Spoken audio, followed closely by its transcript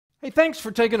Hey, thanks for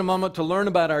taking a moment to learn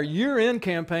about our year-end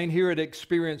campaign here at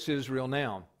Experience Israel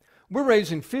Now. We're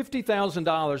raising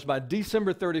 $50,000 by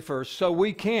December 31st so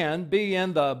we can be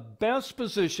in the best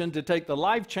position to take the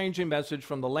life-changing message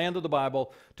from the land of the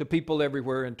Bible to people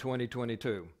everywhere in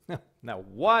 2022. Now,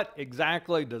 what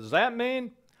exactly does that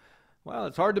mean? Well,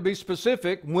 it's hard to be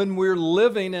specific when we're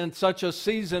living in such a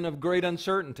season of great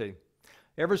uncertainty.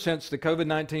 Ever since the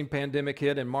COVID-19 pandemic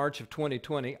hit in March of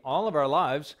 2020, all of our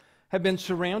lives have been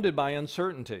surrounded by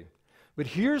uncertainty. But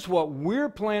here's what we're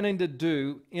planning to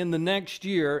do in the next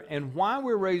year and why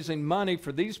we're raising money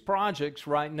for these projects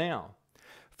right now.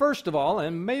 First of all,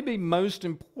 and maybe most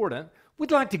important,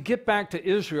 we'd like to get back to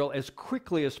Israel as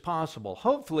quickly as possible,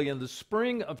 hopefully in the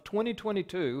spring of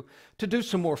 2022, to do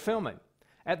some more filming.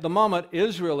 At the moment,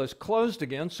 Israel is closed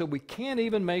again, so we can't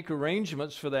even make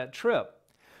arrangements for that trip.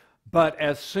 But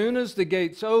as soon as the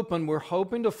gates open, we're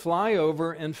hoping to fly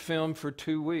over and film for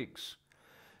 2 weeks.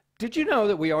 Did you know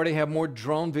that we already have more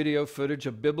drone video footage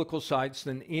of biblical sites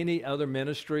than any other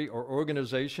ministry or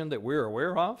organization that we're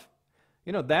aware of?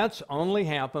 You know, that's only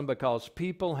happened because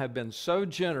people have been so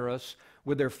generous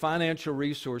with their financial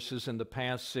resources in the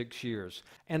past 6 years,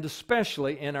 and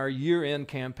especially in our year-end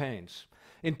campaigns.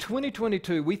 In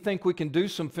 2022, we think we can do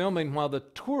some filming while the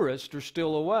tourists are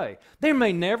still away. There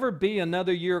may never be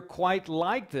another year quite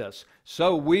like this,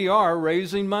 so we are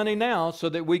raising money now so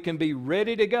that we can be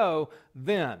ready to go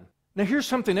then. Now, here's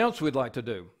something else we'd like to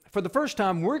do. For the first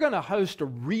time, we're going to host a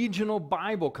regional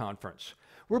Bible conference.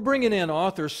 We're bringing in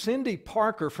author Cindy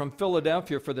Parker from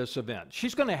Philadelphia for this event.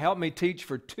 She's going to help me teach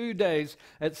for 2 days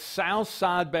at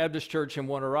Southside Baptist Church in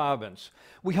Warner Robins.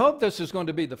 We hope this is going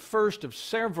to be the first of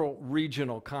several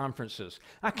regional conferences.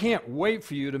 I can't wait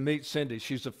for you to meet Cindy.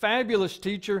 She's a fabulous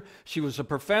teacher. She was a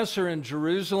professor in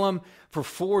Jerusalem for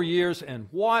 4 years, and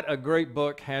what a great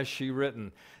book has she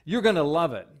written. You're going to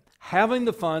love it. Having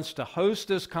the funds to host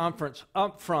this conference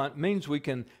up front means we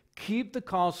can keep the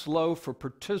costs low for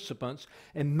participants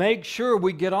and make sure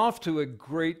we get off to a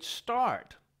great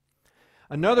start.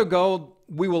 Another goal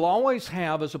we will always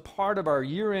have as a part of our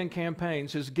year-end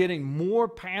campaigns is getting more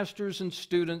pastors and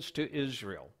students to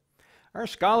Israel. Our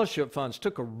scholarship funds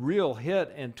took a real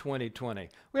hit in 2020.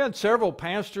 We had several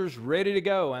pastors ready to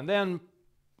go, and then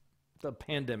the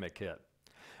pandemic hit.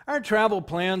 Our travel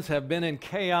plans have been in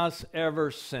chaos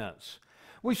ever since.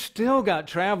 We've still got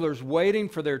travelers waiting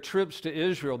for their trips to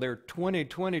Israel, their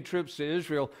 2020 trips to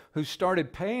Israel, who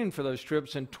started paying for those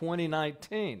trips in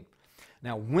 2019.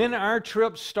 Now, when our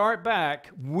trips start back,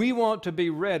 we want to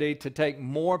be ready to take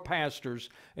more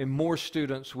pastors and more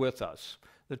students with us.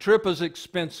 The trip is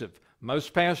expensive.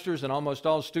 Most pastors and almost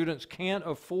all students can't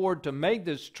afford to make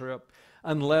this trip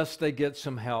unless they get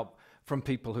some help from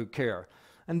people who care.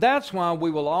 And that's why we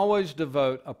will always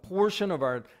devote a portion of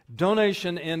our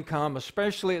donation income,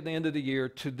 especially at the end of the year,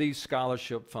 to these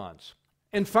scholarship funds.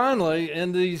 And finally,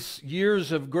 in these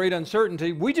years of great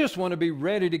uncertainty, we just want to be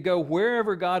ready to go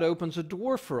wherever God opens a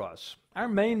door for us. Our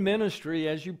main ministry,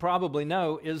 as you probably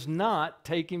know, is not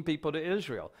taking people to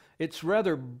Israel. It's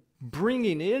rather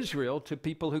bringing Israel to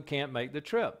people who can't make the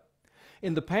trip.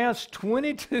 In the past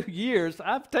 22 years,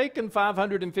 I've taken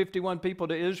 551 people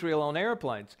to Israel on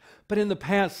airplanes. But in the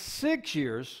past 6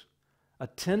 years,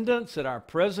 attendance at our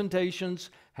presentations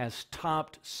has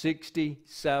topped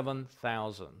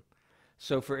 67,000.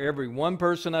 So for every one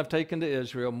person I've taken to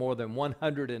Israel, more than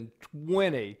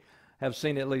 120 have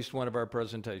seen at least one of our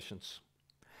presentations.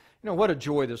 You know, what a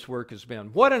joy this work has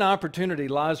been. What an opportunity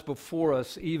lies before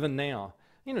us even now.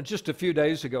 You know, just a few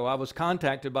days ago, I was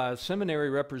contacted by a seminary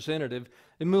representative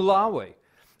in Malawi.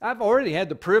 I've already had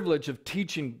the privilege of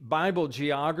teaching Bible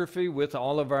geography with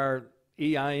all of our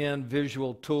EIN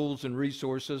visual tools and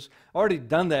resources. Already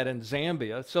done that in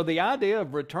Zambia. So the idea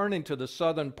of returning to the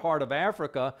southern part of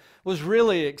Africa was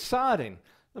really exciting.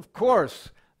 Of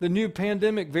course, the new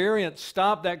pandemic variant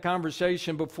stopped that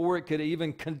conversation before it could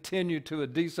even continue to a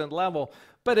decent level,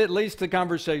 but at least the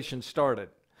conversation started.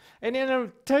 And you know,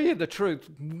 to tell you the truth,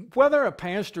 whether a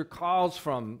pastor calls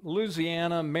from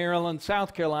Louisiana, Maryland,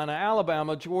 South Carolina,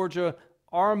 Alabama, Georgia,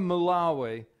 or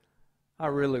Malawi, I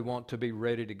really want to be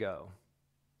ready to go.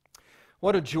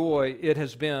 What a joy it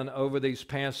has been over these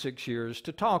past 6 years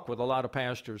to talk with a lot of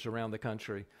pastors around the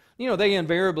country. You know, they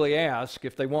invariably ask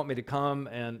if they want me to come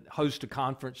and host a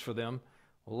conference for them.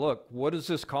 Well, look, what does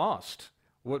this cost?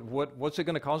 What's it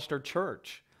going to cost our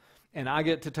church? And I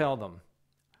get to tell them,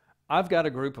 I've got a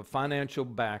group of financial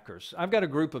backers. I've got a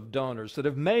group of donors that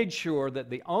have made sure that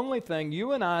the only thing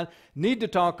you and I need to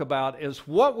talk about is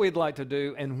what we'd like to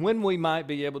do and when we might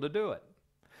be able to do it.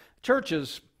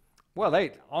 Churches, well,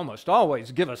 they almost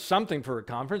always give us something for a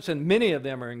conference, and many of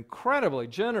them are incredibly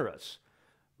generous.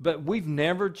 But we've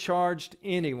never charged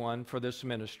anyone for this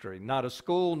ministry, not a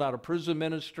school, not a prison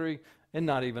ministry, and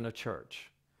not even a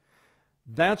church.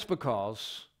 That's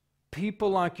because people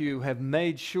like you have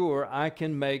made sure I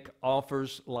can make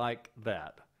offers like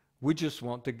that. We just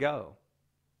want to go.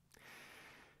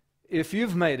 If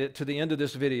you've made it to the end of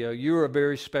this video, you're a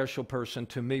very special person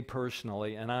to me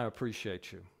personally, and I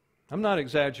appreciate you. I'm not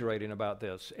exaggerating about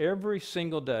this. Every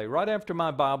single day, right after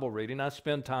my Bible reading, I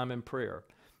spend time in prayer.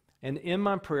 And in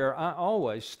my prayer, I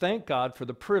always thank God for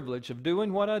the privilege of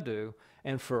doing what I do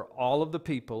and for all of the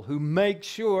people who make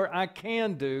sure I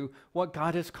can do what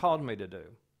God has called me to do.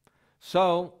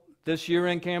 So, this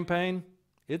year-end campaign,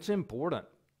 it's important.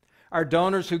 Our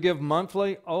donors who give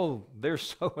monthly, oh, they're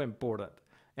so important.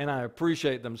 And I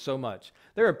appreciate them so much.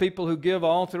 There are people who give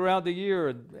all throughout the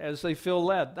year as they feel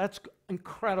led. That's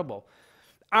incredible.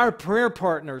 Our prayer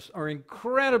partners are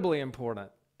incredibly important.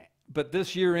 But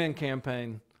this year-end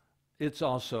campaign, it's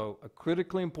also a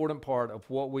critically important part of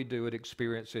what we do at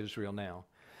Experience Israel Now.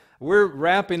 We're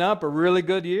wrapping up a really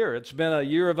good year. It's been a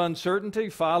year of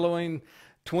uncertainty following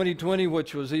 2020,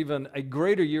 which was even a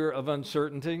greater year of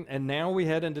uncertainty, and now we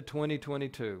head into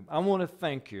 2022. I want to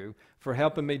thank you for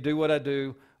helping me do what I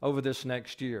do over this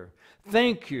next year.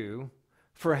 Thank you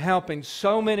for helping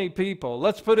so many people,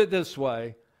 let's put it this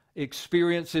way,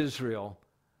 experience Israel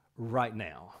right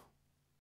now.